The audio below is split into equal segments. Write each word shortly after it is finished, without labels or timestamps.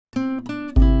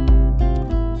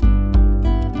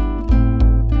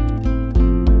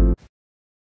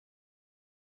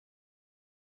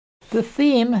The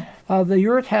theme of the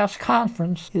EUROTAS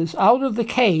conference is Out of the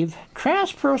Cave.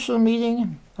 Transpersonal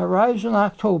meeting arrives in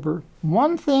October.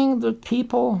 One thing that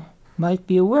people might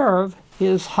be aware of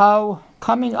is how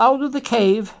coming out of the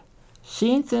cave,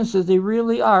 seeing things as they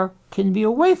really are, can be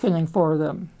awakening for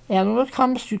them. And when it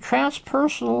comes to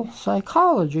transpersonal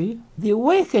psychology, the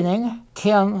awakening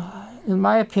can, in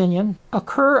my opinion,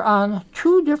 occur on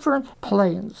two different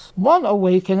planes. One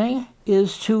awakening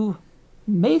is to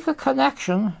make a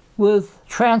connection with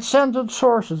transcendent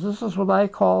sources. This is what I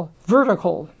call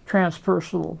vertical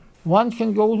transpersonal. One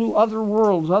can go to other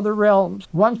worlds, other realms.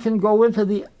 One can go into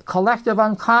the collective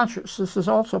unconscious. This is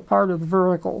also part of the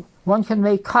vertical. One can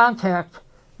make contact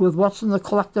with what's in the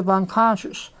collective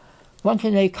unconscious. One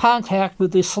can make contact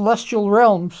with the celestial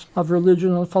realms of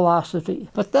religion and philosophy.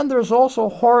 But then there's also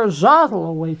horizontal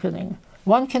awakening.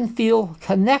 One can feel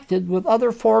connected with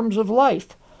other forms of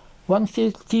life. One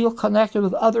can feel connected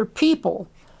with other people.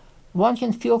 One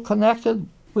can feel connected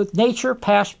with nature,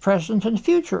 past, present, and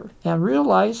future, and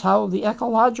realize how the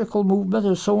ecological movement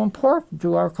is so important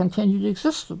to our continued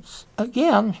existence.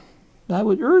 Again, I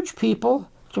would urge people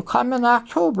to come in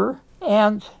October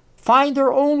and find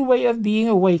their own way of being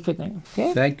awakening.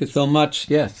 Okay? Thank you so much.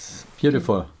 Yes,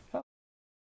 beautiful.